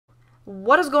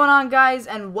What is going on, guys,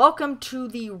 and welcome to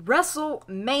the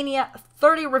WrestleMania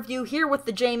 30 review here with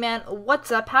the J-Man.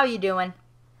 What's up? How you doing?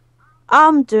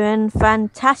 I'm doing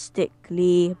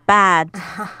fantastically bad.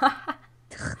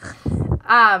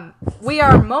 We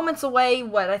are moments away,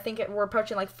 we're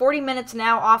approaching like 40 minutes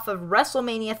now off of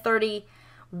WrestleMania 30.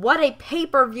 What a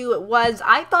pay-per-view it was.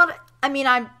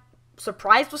 I'm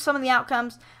surprised with some of the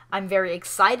outcomes. I'm very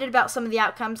excited about some of the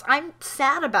outcomes. I'm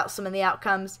sad about some of the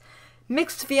outcomes.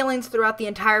 Mixed feelings throughout the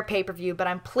entire pay-per-view, but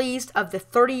I'm pleased of the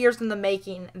 30 years in the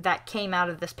making that came out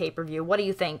of this pay-per-view. What do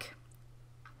you think?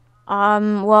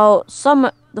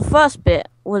 The first bit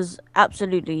was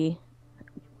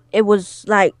it was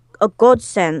like a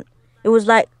godsend. It was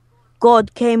like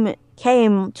God came to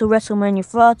WrestleMania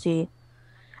 30,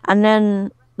 and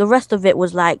then the rest of it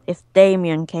was like if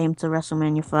Damien came to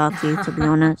WrestleMania 30, to be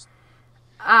honest.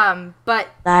 But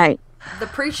Like, the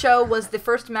pre-show was the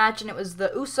first match, and it was the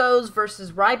Usos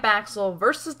versus Ryback Axel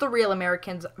versus the Real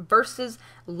Americans versus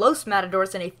Los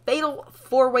Matadores in a fatal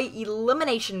four-way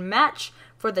elimination match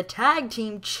for the Tag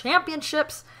Team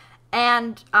Championships.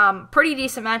 And pretty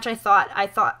decent match, I thought.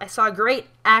 I saw great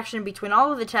action between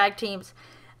all of the tag teams.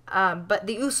 But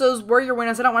the Usos were your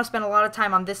winners. I don't want to spend a lot of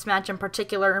time on this match in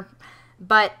particular.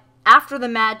 But after the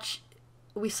match,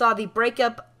 we saw the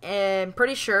breakup, and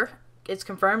pretty sure it's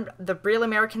confirmed the Real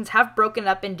Americans have broken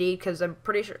up indeed, because I'm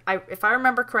pretty sure, if I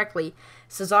remember correctly,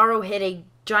 Cesaro hit a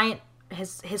giant,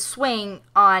 his swing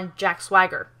on Jack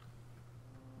Swagger.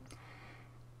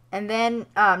 And then,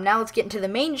 now let's get into the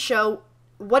main show.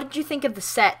 What did you think of the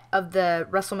set of the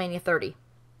WrestleMania 30?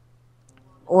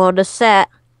 well, the set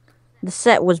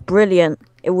was brilliant.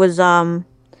 It was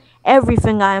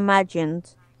everything I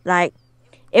imagined. Like,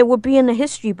 it would be in the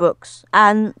history books,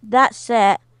 and that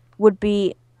set would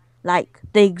be like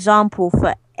the example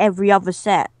for every other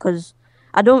set, because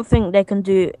I don't think they can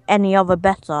do any other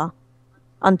better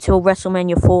until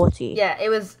WrestleMania 40. Yeah, it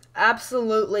was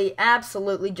absolutely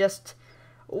just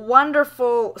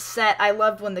wonderful set. I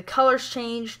loved when the colors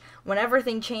changed, when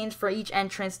everything changed for each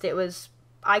entrance.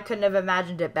 I couldn't have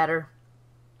imagined it better.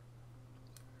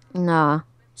 Nah,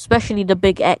 especially the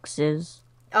big X's.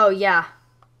 Oh, yeah.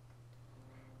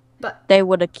 But They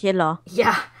were the killer.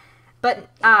 yeah. But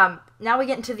now we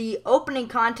get into the opening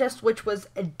contest, which was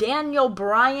Daniel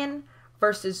Bryan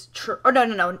versus...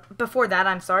 No. Before that,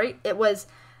 I'm sorry. It was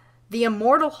the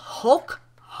Immortal Hulk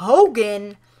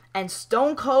Hogan and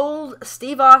Stone Cold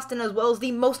Steve Austin, as well as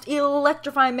the most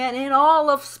electrifying man in all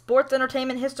of sports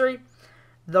entertainment history,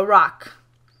 The Rock.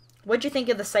 What'd you think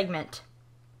of the segment?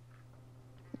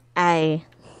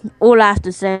 All I have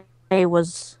to say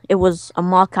was it was a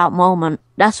mark-out moment.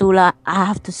 That's all I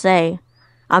have to say.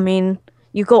 I mean,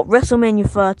 you got WrestleMania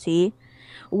 30.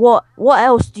 What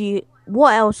else do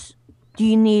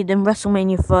you need in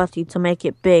WrestleMania 30 to make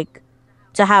it big?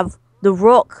 To have The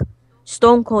Rock,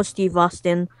 Stone Cold Steve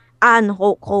Austin, and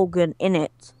Hulk Hogan in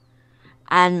it,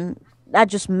 and that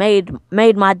just made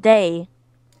my day.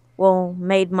 Well,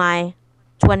 made my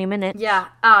 20 minutes. Yeah.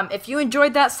 If you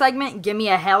enjoyed that segment, give me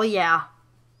a hell yeah.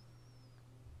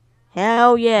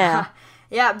 Hell yeah.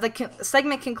 Yeah. The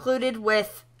segment concluded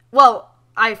with, well,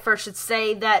 I first should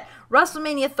say that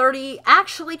WrestleMania 30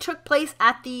 actually took place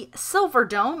at the Silver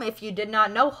Dome. If you did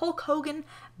not know, Hulk Hogan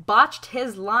botched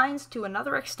his lines to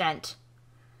another extent.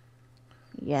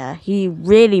 Yeah, he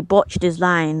really botched his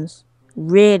lines.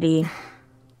 Really.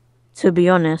 To be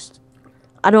honest.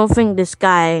 I don't think this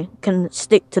guy can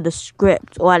stick to the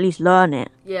script, or at least learn it.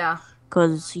 Yeah.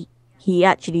 Because he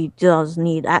actually does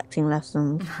need acting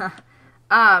lessons.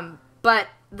 But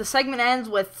the segment ends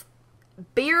with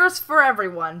beers for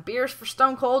everyone. Beers for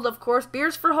Stone Cold, of course.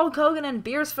 Beers for Hulk Hogan, and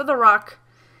beers for The Rock.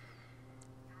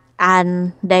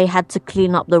 And they had to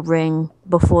clean up the ring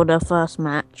before the first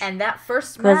match. And that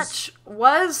first match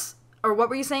was... Or what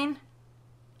were you saying?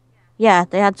 Yeah,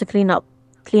 they had to clean up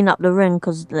the ring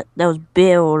because there was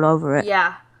beer all over it.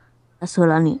 Yeah. That's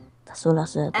all I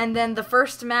said. And then the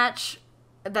first match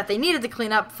that they needed to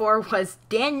clean up for was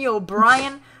Daniel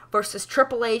Bryan versus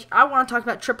Triple H. I want to talk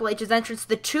about Triple H's entrance.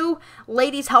 The two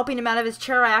ladies helping him out of his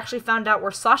chair, I actually found out,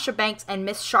 were Sasha Banks and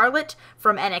Miss Charlotte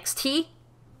from NXT.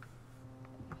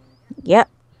 Yep.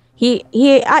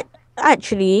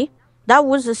 Actually, that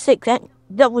was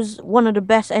that was one of the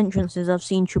best entrances I've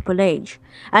seen Triple H.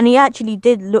 And he actually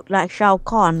did look like Shao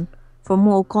Kahn from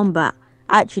Mortal Kombat.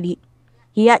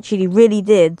 He actually really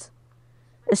did.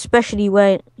 Especially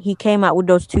when he came out with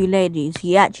those two ladies.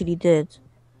 He actually did.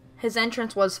 His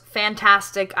entrance was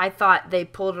fantastic. I thought they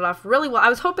pulled it off really well. I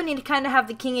was hoping he'd kind of have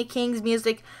the King of Kings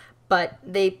music, but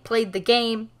they played the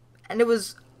game, and it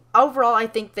was... Overall, I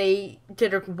think they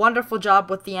did a wonderful job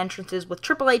with the entrances, with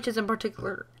Triple H's in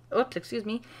particular, oops, excuse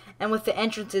me, and with the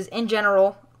entrances in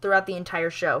general throughout the entire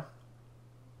show.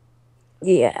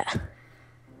 Yeah,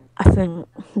 I think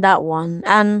that one.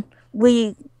 And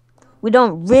we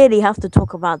don't really have to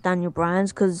talk about Daniel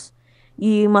Bryan's because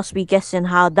you must be guessing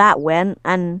how that went,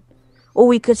 and all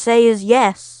we could say is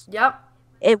yes, Yep.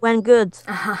 it went good.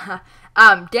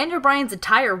 Daniel Bryan's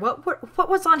attire. What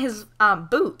was on his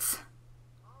boots?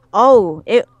 Oh,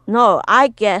 no, I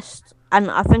guessed, and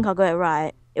I think I got it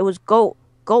right. It was goat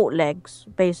legs,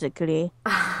 basically.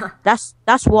 That's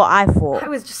what I thought. I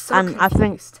was just so and confused. I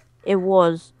think it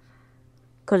was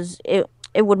because it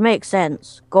would make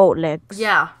sense, goat legs.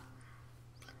 Yeah.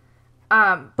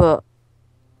 But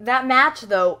that match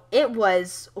though, it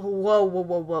was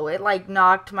whoa. It like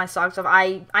knocked my socks off.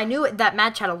 I knew that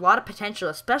match had a lot of potential,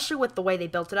 especially with the way they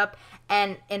built it up.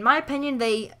 And in my opinion,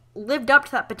 they lived up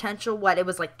to that potential. It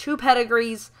was like 2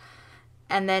 pedigrees,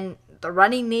 and then the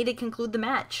running needed to conclude the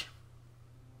match.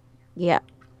 yeah,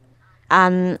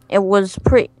 and it was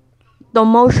the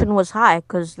emotion was high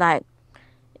because like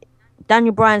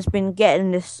Daniel Bryan's been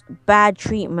getting this bad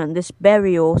treatment, this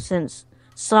burial since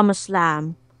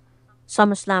SummerSlam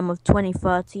of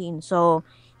 2013. So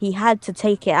he had to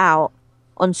take it out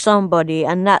on somebody,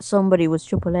 and that somebody was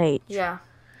Triple H. Yeah.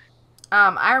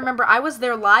 I remember I was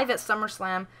there live at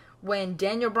SummerSlam when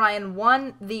Daniel Bryan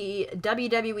won the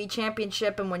WWE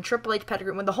Championship and when Triple H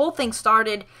pedigree, when the whole thing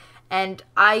started, and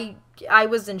I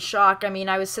was in shock. I mean,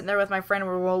 I was sitting there with my friend and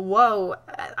we were, whoa.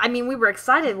 I mean, we were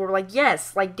excited. We were like,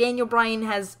 yes, like Daniel Bryan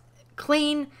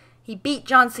he beat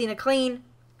John Cena clean,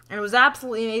 and it was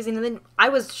absolutely amazing. And then I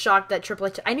was shocked that Triple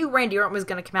H, I knew Randy Orton was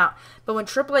going to come out, but when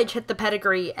Triple H hit the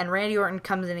pedigree and Randy Orton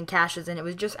comes in and cashes in, it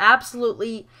was just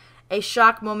absolutely a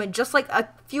shock moment, just like a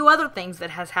few other things that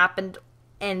has happened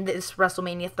in this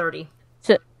WrestleMania 30.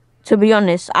 To be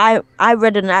honest, I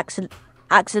read an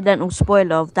accidental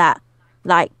spoiler of that.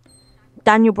 Like,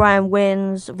 Daniel Bryan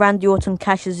wins, Randy Orton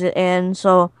cashes it in.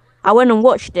 So I went and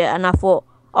watched it, and I thought,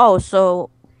 oh, so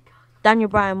Daniel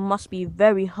Bryan must be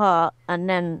very hurt, and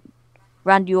then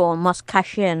Randy Orton must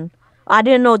cash in. I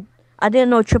didn't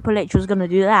know Triple H was gonna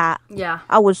do that. Yeah.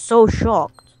 I was so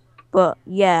shocked. But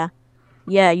yeah,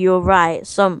 you're right.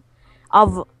 Some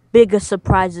of bigger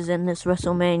surprises in this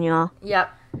WrestleMania. Yep.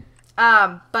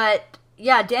 But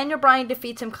yeah, Daniel Bryan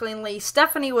defeats him cleanly.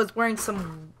 Stephanie was wearing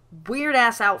some weird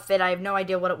ass outfit. I have no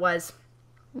idea what it was.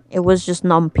 It was just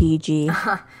non-PG.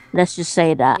 Let's just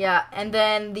say that. Yeah, and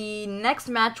then the next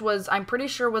match was, I'm pretty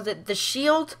sure, was it The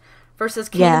Shield versus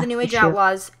Kane and the New Age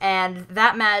Outlaws? And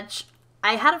that match,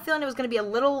 I had a feeling it was going to be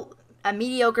a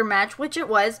mediocre match, which it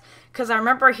was, because I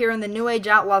remember hearing the New Age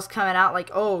Outlaws coming out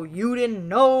like, oh, you didn't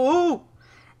know?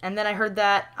 And then I heard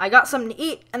that, I got something to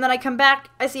eat, and then I come back,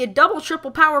 I see a double,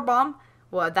 triple powerbomb.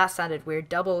 Well, that sounded weird.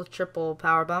 Double, triple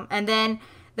powerbomb. And then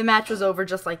the match was over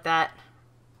just like that.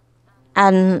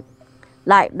 And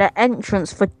like the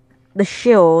entrance for the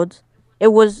Shield, it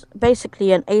was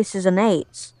basically an Aces and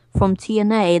Eights from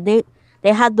TNA.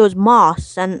 They had those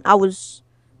masks, and I was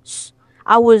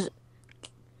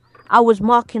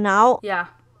marking out. Yeah.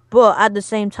 But at the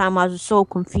same time, I was so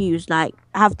confused. Like,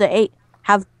 have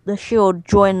the Shield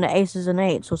join the Aces and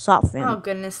Eights or something? Oh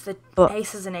goodness,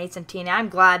 Aces and Eights and TNA. I'm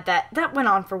glad that went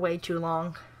on for way too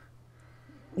long.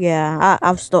 Yeah,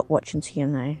 I've stopped watching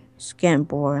TNA. It's getting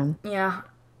boring. Yeah.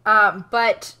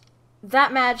 But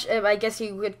that match, I guess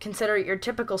you would consider it your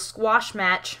typical squash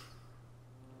match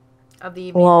of the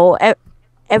evening. Well,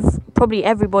 probably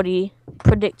everybody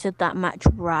predicted that match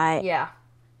right. Yeah.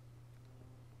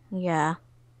 Yeah.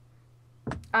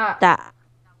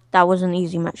 That was an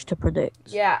easy match to predict.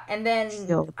 Yeah, and then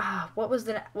what was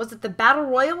it the Battle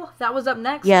Royal that was up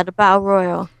next? Yeah, the Battle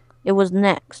Royal. It was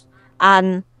next.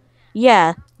 And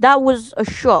yeah, that was a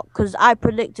shock because I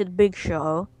predicted Big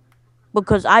Show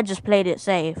because I just played it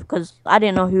safe because I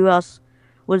didn't know who else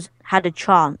had a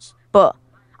chance. But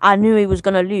I knew he was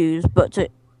gonna lose, but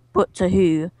to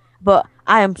who? But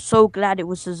I am so glad it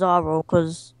was Cesaro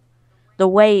because the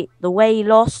way he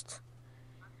lost,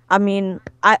 I mean,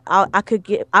 I could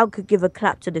give a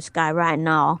clap to this guy right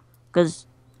now because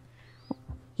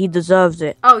he deserves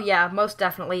it. Oh yeah, most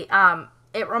definitely.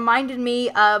 It reminded me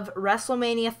of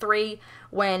WrestleMania 3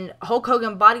 when Hulk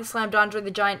Hogan body slammed Andre the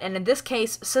Giant, and in this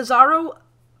case, Cesaro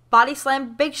body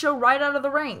slammed Big Show right out of the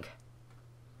ring.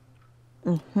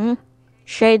 Mhm.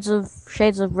 Shades of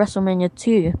WrestleMania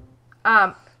 2.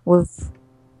 With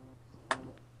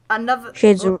another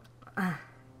shades of.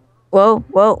 Whoa.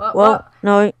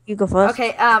 No, you go first.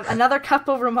 Okay, another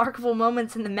couple of remarkable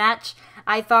moments in the match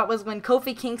I thought was when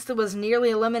Kofi Kingston was nearly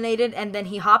eliminated and then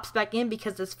he hops back in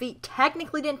because his feet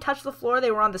technically didn't touch the floor. They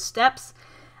were on the steps.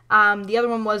 The other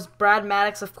one was Brad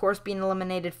Maddox, of course, being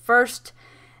eliminated first.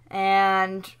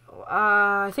 And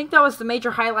I think that was the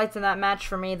major highlights in that match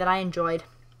for me that I enjoyed.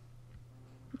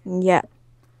 Yeah.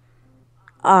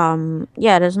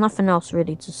 Yeah, there's nothing else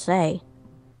really to say.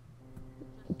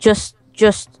 Just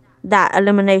that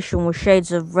elimination was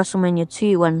shades of WrestleMania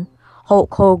 2 when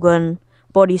Hulk Hogan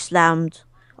body slammed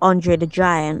Andre the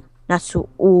Giant. That's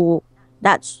all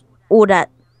that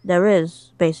there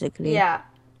is, basically. Yeah.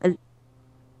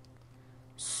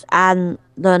 And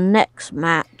the next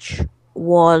match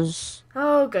was...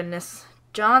 Oh, goodness.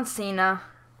 John Cena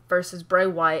versus Bray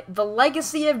Wyatt. The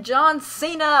legacy of John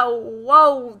Cena.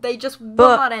 Whoa, they just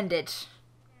will not end it.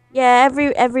 Yeah,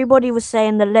 everybody was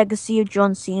saying the legacy of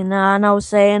John Cena, and I was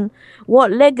saying, what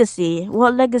legacy?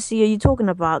 What legacy are you talking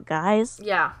about, guys?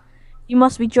 Yeah. You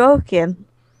must be joking.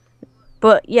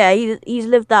 But yeah, he's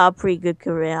lived out a pretty good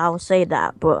career, I will say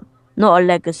that, but not a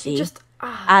legacy.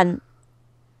 And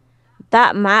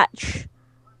that match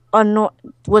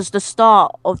was the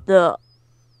start of the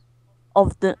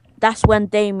that's when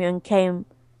Damien came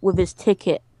with his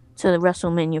ticket to the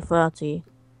WrestleMania 30.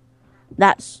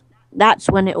 That's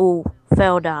when it all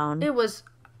fell down. It was,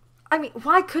 I mean,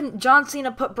 why couldn't John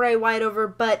Cena put Bray Wyatt over?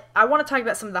 But I want to talk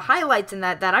about some of the highlights in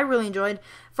that I really enjoyed.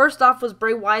 First off was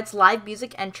Bray Wyatt's live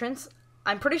music entrance.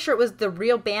 I'm pretty sure it was the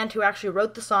real band who actually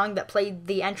wrote the song that played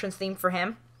the entrance theme for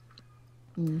him.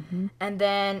 Mm-hmm. And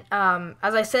then,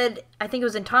 as I said, I think it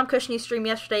was in Tom Cushion's stream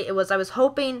yesterday, I was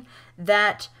hoping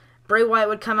that Bray Wyatt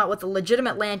would come out with a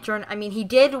legitimate lantern. I mean, he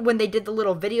did when they did the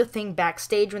little video thing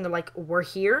backstage when they're like, we're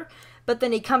here. But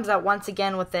then he comes out once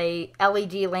again with a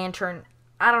LED lantern.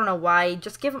 I don't know why.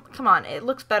 Just give him, come on, it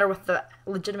looks better with the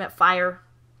legitimate fire.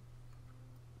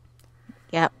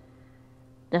 Yep.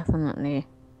 Definitely.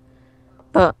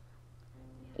 But,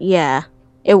 yeah.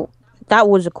 That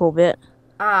was a cool bit.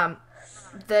 Another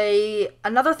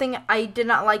thing I did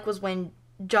not like was when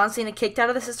John Cena kicked out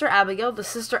of the Sister Abigail. The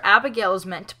Sister Abigail is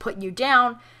meant to put you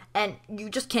down, and you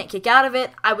just can't kick out of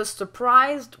it. I was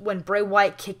surprised when Bray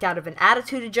Wyatt kicked out of an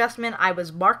attitude adjustment. I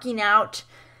was marking out.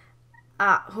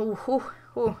 I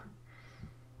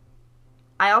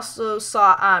also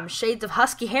saw shades of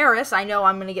Husky Harris. I know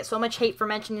I'm going to get so much hate for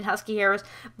mentioning Husky Harris,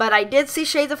 but I did see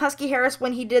shades of Husky Harris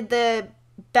when he did the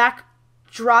back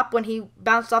drop when he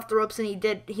bounced off the ropes and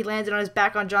he landed on his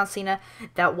back on John Cena.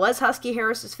 That was Husky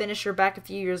Harris's finisher back a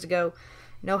few years ago.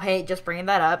 No hate, just bringing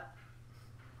that up.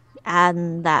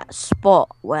 And that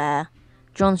spot where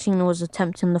John Cena was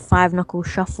attempting the 5-knuckle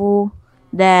shuffle,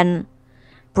 then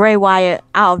Bray Wyatt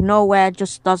out of nowhere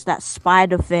just does that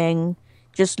spider thing,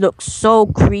 just looks so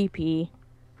creepy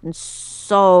and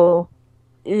so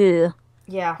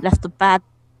yeah, left a bad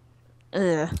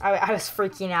I was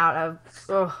freaking out.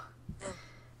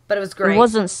 But it was great. It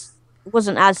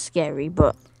wasn't as scary,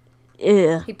 but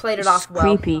he played it off well.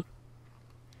 Creepy.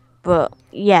 But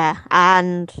yeah,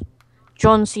 and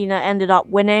John Cena ended up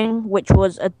winning, which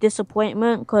was a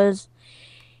disappointment because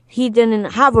he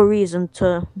didn't have a reason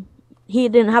to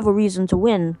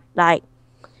win. Like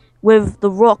with The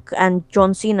Rock and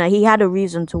John Cena, he had a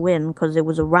reason to win because it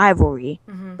was a rivalry.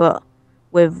 Mm-hmm. But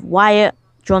with Wyatt,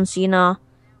 John Cena,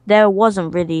 there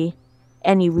wasn't really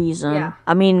any reason. Yeah.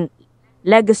 I mean,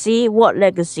 legacy? What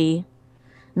legacy?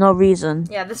 No reason.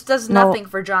 Yeah, this does nothing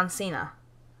for John Cena.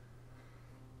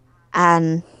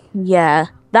 And yeah,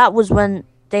 that was when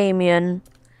Damien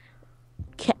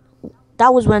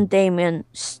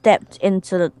stepped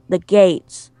into the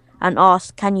gates and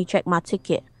asked, "Can you check my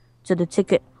ticket?" to the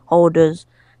ticket holders.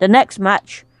 The next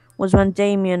match was when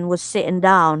Damien was sitting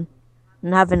down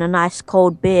and having a nice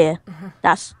cold beer. Mm-hmm.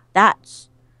 That's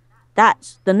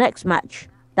the next match.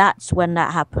 That's when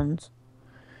that happened.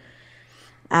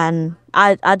 And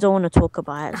I don't want to talk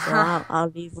about it, so I'll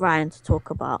leave Ryan to talk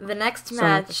about the next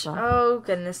match. Oh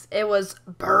goodness, it was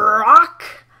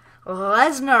Brock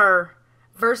Lesnar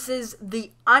versus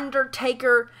The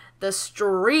Undertaker, the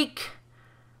Streak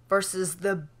versus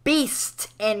the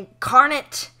Beast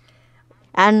Incarnate.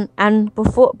 And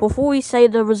before we say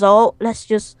the result, let's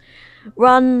just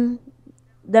run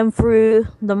them through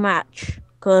the match,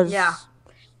 because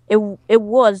it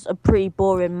was a pretty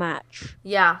boring match.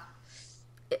 Yeah.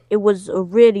 It was a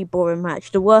really boring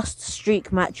match. The worst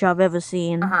streak match I've ever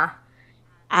seen.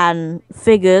 And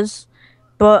figures.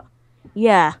 But,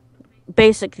 yeah.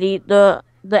 Basically, the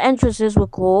entrances were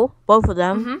cool. Both of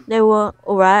them. Mm-hmm. They were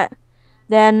alright.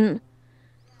 Then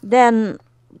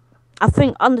I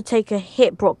think Undertaker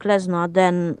hit Brock Lesnar.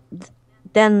 Then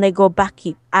they go back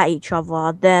at each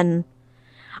other. Then,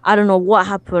 I don't know what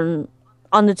happened.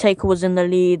 Undertaker was in the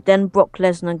lead. Then Brock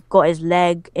Lesnar got his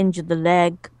leg, injured the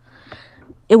leg.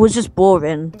 It was just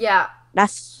boring. Yeah.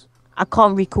 I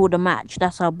can't recall the match.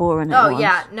 That's how boring it was. Oh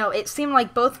yeah, no, it seemed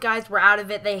like both guys were out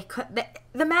of it.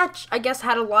 The match, I guess,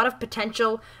 had a lot of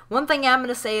potential. One thing I'm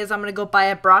gonna say is I'm gonna go buy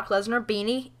a Brock Lesnar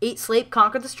beanie. Eat, sleep,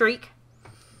 conquer the streak.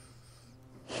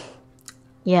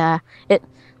 Yeah,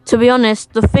 to be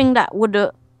honest, the thing that would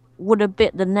have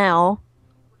bit the nail,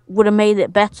 would have made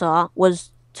it better,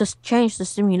 was to change the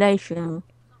simulation.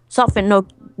 Something no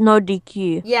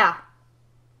DQ. Yeah.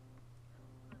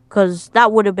 Because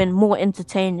that would have been more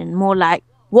entertaining. More like,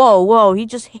 whoa, he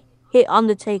just hit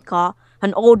Undertaker,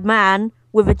 an old man,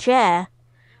 with a chair.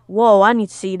 Whoa, I need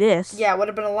to see this. Yeah, it would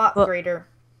have been a lot greater.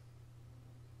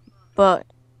 But,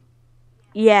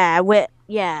 yeah,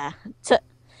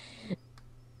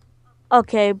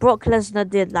 okay, Brock Lesnar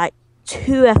did like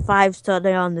 2 F5s to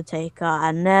The Undertaker,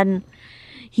 and then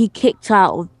he kicked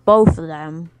out of both of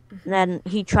them. And then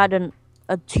he tried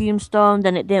a tombstone,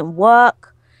 then it didn't work.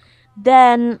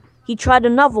 Then he tried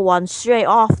another one straight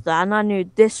after, and I knew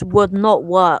this would not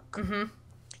work. Mm-hmm.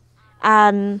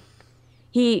 And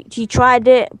he tried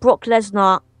it. Brock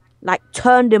Lesnar like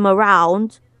turned him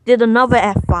around, did another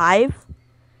F5.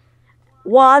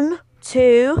 1,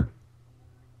 2,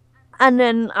 and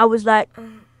then I was like,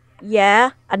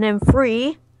 yeah, and then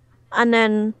 3, and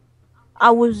then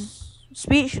I was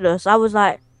speechless. I was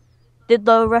like, did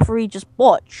the referee just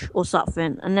botch or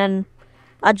something? And then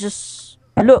I just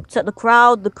looked at the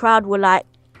crowd. The crowd were like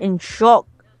in shock.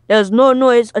 There was no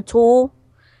noise at all.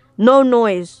 No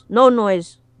noise.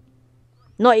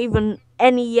 Not even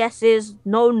any yeses,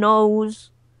 no no's,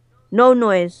 no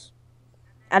noise.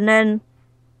 And then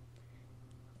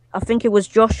I think it was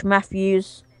Josh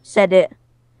Matthews said it,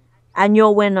 and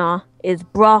your winner is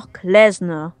Brock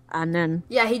Lesnar. And then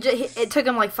it took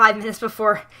him like 5 minutes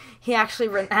before he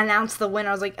actually announced the winner.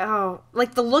 I was like, oh,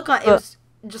 like the look on it was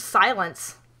just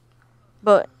silence.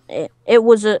 But it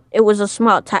was a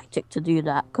smart tactic to do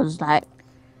that, because like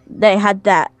they had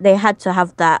to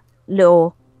have that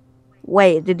little.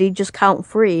 Wait, did he just count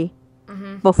 3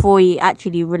 before he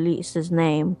actually released his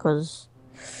name? Because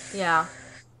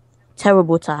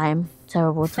terrible time.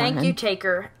 Thank you,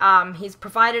 Taker. He's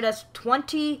provided us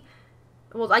 20.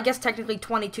 Well, I guess technically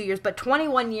 22 years, but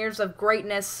 21 years of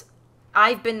greatness.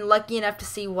 I've been lucky enough to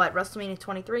see, WrestleMania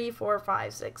 23, 4,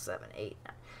 5, 6, 7, 8,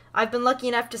 9. I've been lucky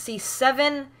enough to see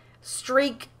 7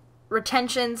 streak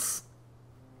retentions.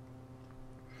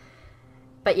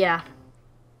 But yeah.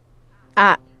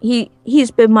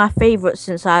 He's been my favorite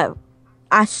since I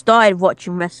started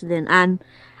watching wrestling, and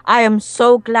I am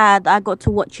so glad I got to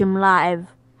watch him live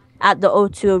at the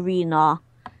O2 Arena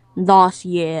last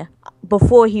year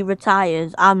before he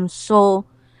retires. I'm so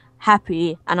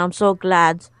happy and I'm so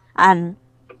glad, and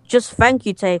just thank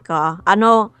you, Taker. I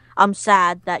know I'm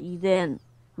sad that you didn't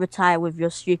retire with your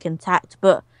streak intact,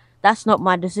 but that's not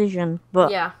my decision.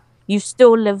 But you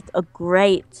still lived a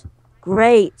great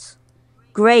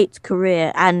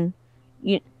career, and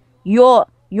your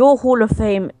Hall of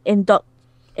Fame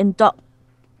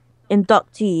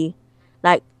inductee,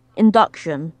 like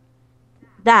induction,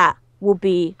 that will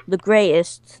be the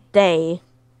greatest day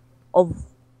of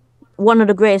one of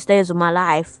the greatest days of my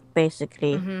life,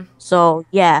 basically. So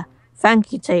yeah,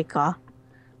 thank you, Taker.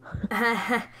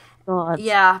 God.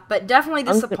 Yeah, but definitely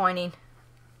disappointing.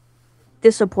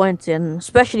 Disappointing,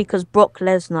 especially because Brock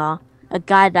Lesnar, a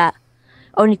guy that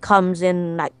only comes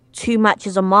in like 2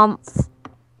 matches a month,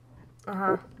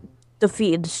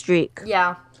 defeated the streak.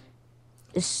 Yeah.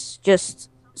 It's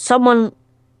just the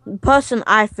person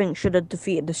I think should have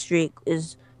defeated the streak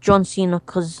is John Cena,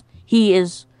 because he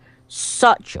is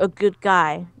such a good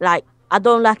guy. Like, I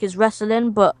don't like his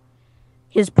wrestling, but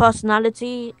his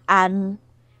personality and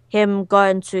him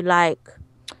going to like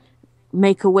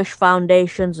Make-A-Wish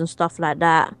foundations and stuff like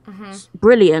that, it's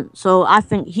brilliant. So I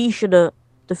think he should have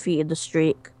defeated the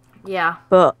streak. Yeah.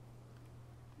 But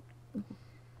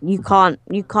you can't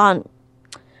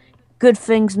good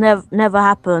things never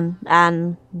happen,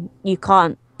 and you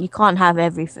can't have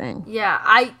everything. Yeah,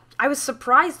 I was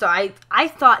surprised though. I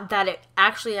thought that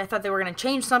I thought they were gonna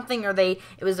change something, or it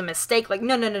was a mistake. Like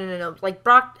no. Like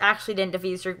Brock actually didn't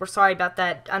defeat the streak. We're sorry about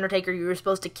that, Undertaker. You were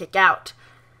supposed to kick out.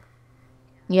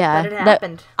 Yeah, but it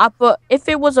happened. But if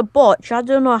it was a botch, I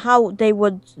don't know how they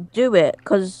would do it,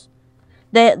 because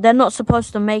they're not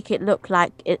supposed to make it look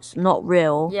like it's not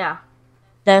real. Yeah.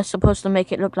 They're supposed to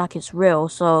make it look like it's real.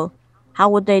 So how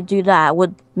would they do that?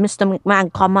 Would Mr.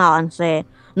 McMahon come out and say,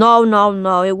 no,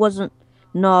 it wasn't,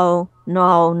 no,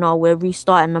 we're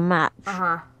restarting the match?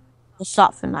 Or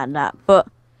something like that. But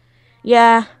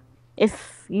yeah,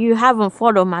 if you haven't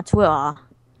followed my Twitter,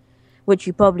 which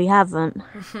you probably haven't,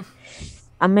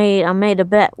 I made a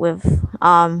bet with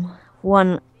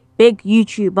one big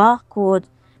YouTuber called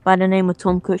by the name of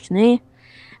Tom Kushner.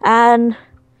 And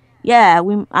yeah,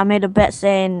 I made a bet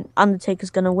saying Undertaker's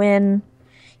gonna win.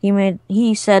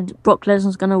 He said Brock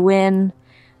Lesnar's gonna win.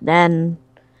 Then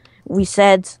we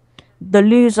said the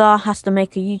loser has to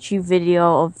make a YouTube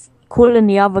video of calling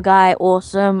the other guy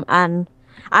awesome, and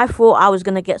I thought I was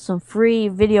gonna get some free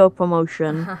video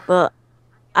promotion, but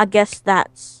I guess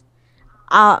that's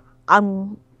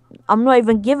I'm not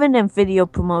even giving them video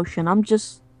promotion. I'm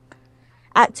just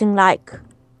acting like,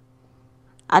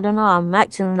 I don't know, I'm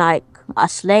acting like a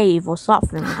slave or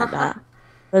something like that.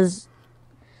 Because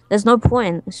there's no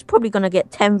point. It's probably going to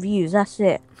get 10 views, that's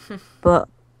it. But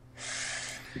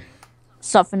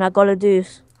something I got to do.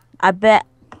 I bet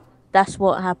that's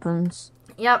what happens.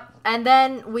 Yep, and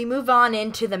then we move on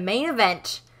into the main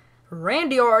event.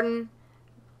 Randy Orton,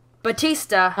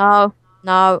 Batista,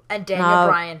 No. and Daniel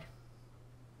Bryan.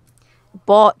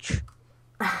 Botch.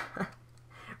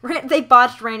 They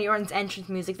botched Randy Orton's entrance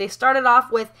music. They started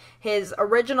off with his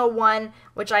original one,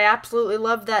 which I absolutely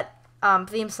love that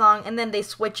theme song, and then they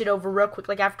switch it over real quick.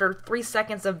 Like after 3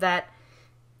 seconds of that,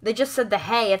 they just said the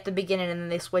hey at the beginning, and then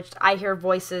they switched I Hear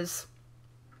Voices.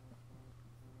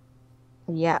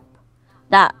 Yep.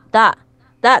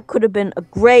 That could have been a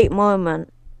great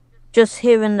moment. Just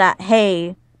hearing that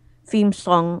hey theme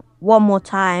song one more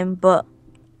time, but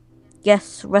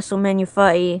guess WrestleMania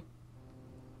 30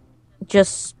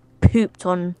 just pooped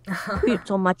on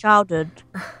my childhood.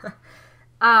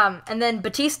 And then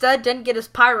Batista didn't get his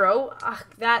pyro.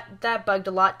 That bugged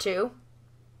a lot too.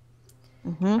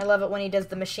 I love it when he does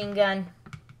the machine gun.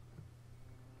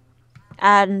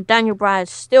 And Daniel Bryan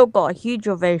still got a huge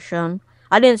ovation.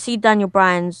 I didn't see Daniel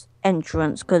Bryan's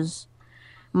entrance because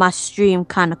my stream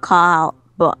kind of cut out,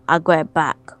 but I got it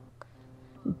back.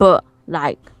 But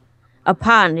like,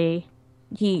 apparently,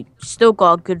 he still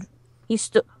got a good.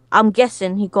 I'm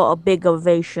guessing he got a big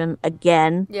ovation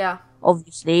again. Yeah.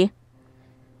 Obviously.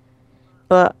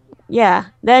 But yeah,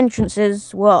 the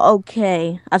entrances were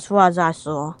okay as far as I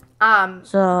saw.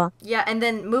 So yeah, and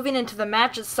then moving into the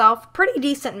match itself, pretty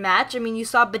decent match. I mean, you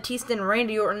saw Batista and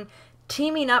Randy Orton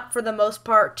teaming up for the most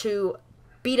part to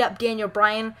beat up Daniel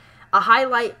Bryan. A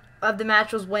highlight of the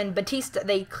match was when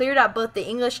they cleared out both the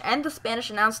English and the Spanish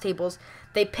announce tables.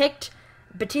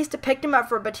 Batista picked him up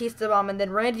for a Batista bomb, and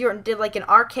then Randy Orton did like an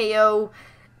RKO,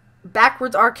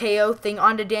 backwards RKO thing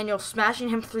onto Daniel, smashing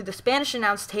him through the Spanish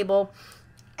announce table,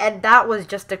 and that was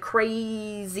just a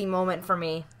crazy moment for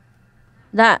me.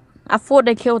 I thought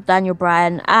they killed Daniel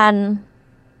Bryan, and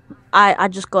I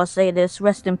just gotta say this,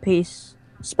 rest in peace,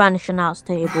 Spanish announce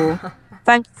table.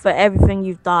 Thank you for everything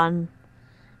you've done.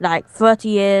 Like 30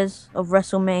 years of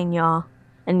WrestleMania,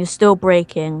 and you're still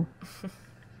breaking.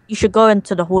 You should go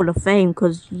into the Hall of Fame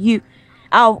because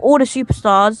out of all the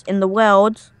superstars in the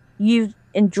world, you've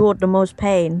endured the most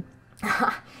pain.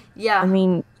 Yeah. I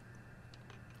mean,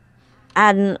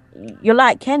 and you're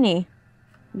like Kenny.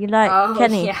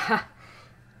 Kenny. Yeah.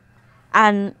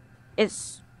 And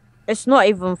it's not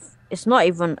even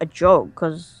a joke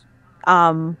because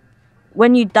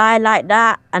when you die like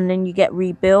that and then you get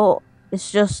rebuilt, it's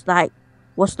just like,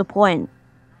 what's the point?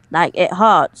 Like, it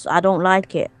hurts. I don't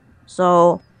like it.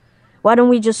 So why don't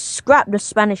we just scrap the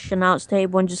Spanish announce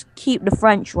table and just keep the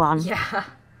French one? Yeah.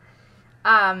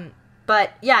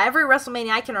 But yeah, every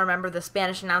WrestleMania I can remember, the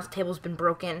Spanish announce table's been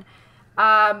broken.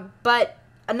 But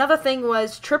another thing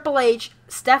was Triple H,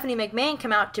 Stephanie McMahon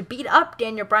come out to beat up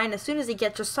Daniel Bryan as soon as he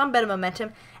gets just some bit of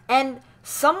momentum, and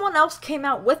someone else came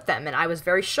out with them, and I was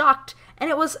very shocked. And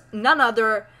it was none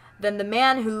other than the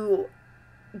man who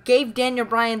gave Daniel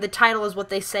Bryan the title, is what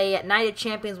they say, at Night of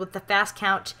Champions with the fast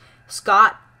count,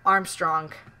 Scott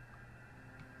Armstrong.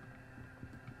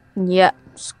 Yeah,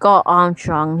 Scott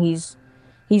Armstrong. He's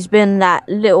been that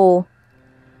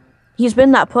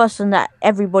person that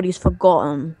everybody's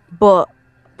forgotten, but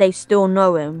they still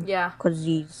know him. Yeah. Because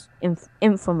he's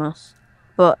infamous.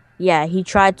 But yeah, he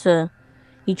tried to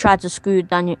screw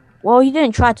Daniel. Well, he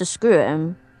didn't try to screw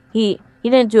him. He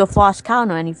didn't do a fast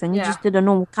count or anything. Yeah. He just did a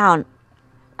normal count,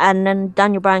 and then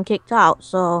Daniel Bryan kicked out.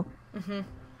 So,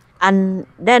 and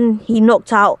then he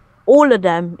knocked out all of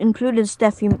them, including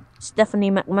Stephanie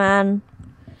McMahon.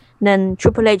 Then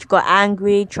Triple H got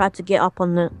angry, tried to get up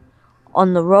on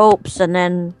the ropes, and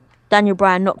then Daniel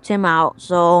Bryan knocked him out.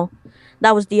 So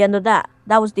that was the end of that.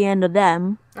 That was the end of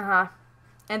them.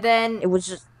 And then it was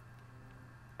just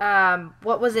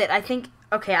what was it? I think,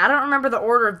 okay, I don't remember the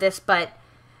order of this, but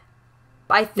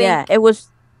I think, yeah, it was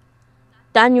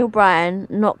Daniel Bryan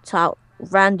knocked out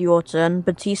Randy Orton.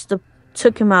 Batista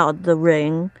took him out of the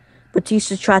ring.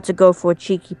 Batista tried to go for a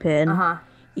cheeky pin.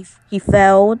 He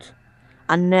failed.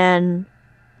 And then,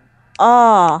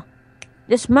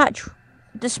 this match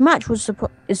this match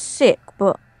is sick,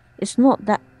 but it's not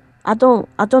that. I don't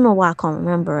know why I can't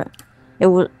remember it.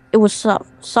 It was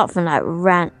something like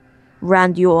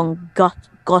Randy Orton got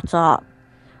up.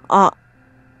 Uh,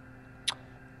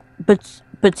 but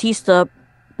Batista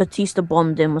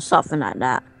bombed him or something like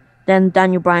that. Then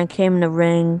Daniel Bryan came in the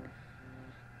ring.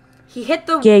 He hit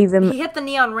the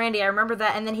knee on Randy. I remember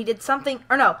that, and then he did something.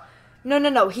 Or no.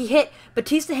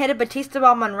 Batista hit a Batista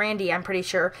bomb on Randy. I'm pretty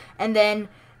sure, and then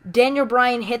Daniel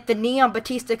Bryan hit the knee on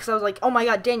Batista because I was like, oh my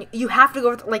god, Daniel, you have to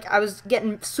go. Like, I was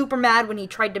getting super mad when he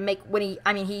tried to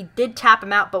he did tap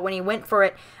him out, but when he went for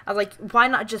it, I was like, why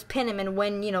not just pin him and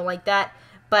win, like that.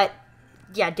 But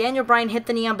yeah, Daniel Bryan hit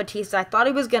the knee on Batista. I thought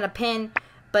he was gonna pin,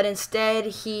 but instead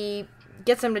he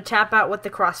gets him to tap out with the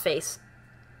crossface.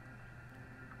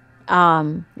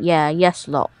 Yeah, yes,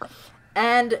 lock.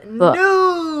 And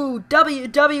new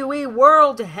WWE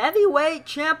World Heavyweight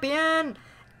Champion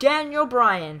Daniel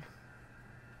Bryan.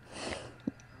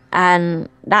 And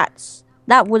that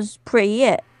was pretty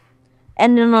it.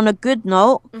 Ending on a good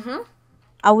note.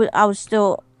 I was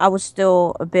still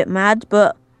a bit mad,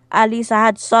 but at least I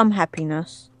had some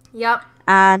happiness. Yep.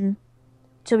 And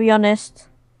to be honest,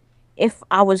 if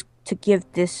I was to give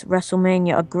this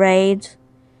WrestleMania a grade,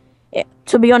 it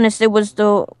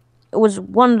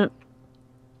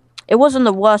wasn't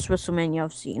the worst WrestleMania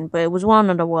I've seen, but it was one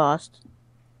of the worst.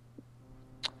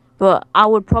 But I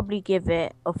would probably give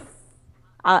it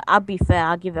I'll be fair,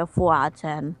 I'll give it a 4 out of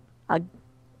 10. I'll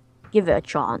give it a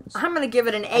chance. I'm going to give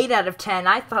it an 8 out of 10.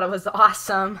 I thought it was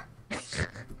awesome.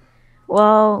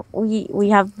 Well, we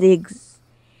have the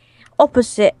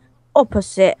opposite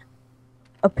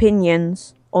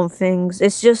opinions on things.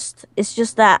 It's just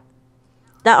that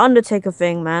Undertaker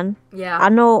thing, man. Yeah. I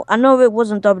know it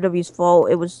wasn't WWE's fault.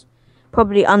 It was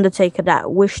probably Undertaker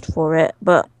that wished for it,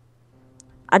 but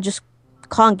I just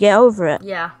can't get over it.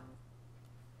 Yeah.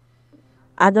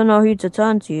 I don't know who to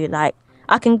turn to. Like,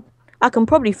 I can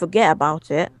probably forget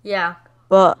about it. Yeah.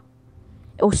 But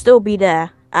it will still be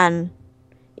there, and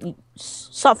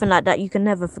something like that you can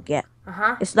never forget.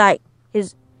 It's like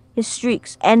his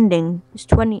streak's ending. His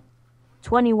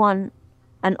 21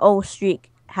 and 0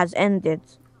 streak has ended.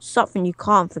 Something you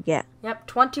can't forget. Yep,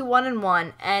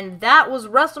 21-1, and that was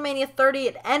WrestleMania 30.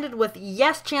 It ended with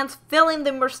Yes Chance filling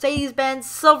the Mercedes-Benz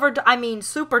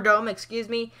Superdome. Excuse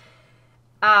me.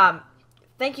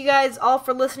 Thank you guys all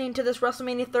for listening to this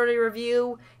WrestleMania 30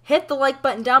 review. Hit the like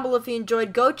button down below if you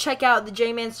enjoyed. Go check out the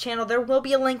J-Man's channel. There will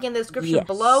be a link in the description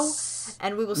below,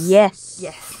 and we will. Yes.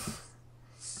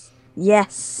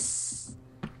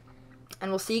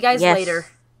 And we'll see you guys later.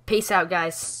 Peace out,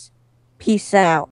 guys. Peace out.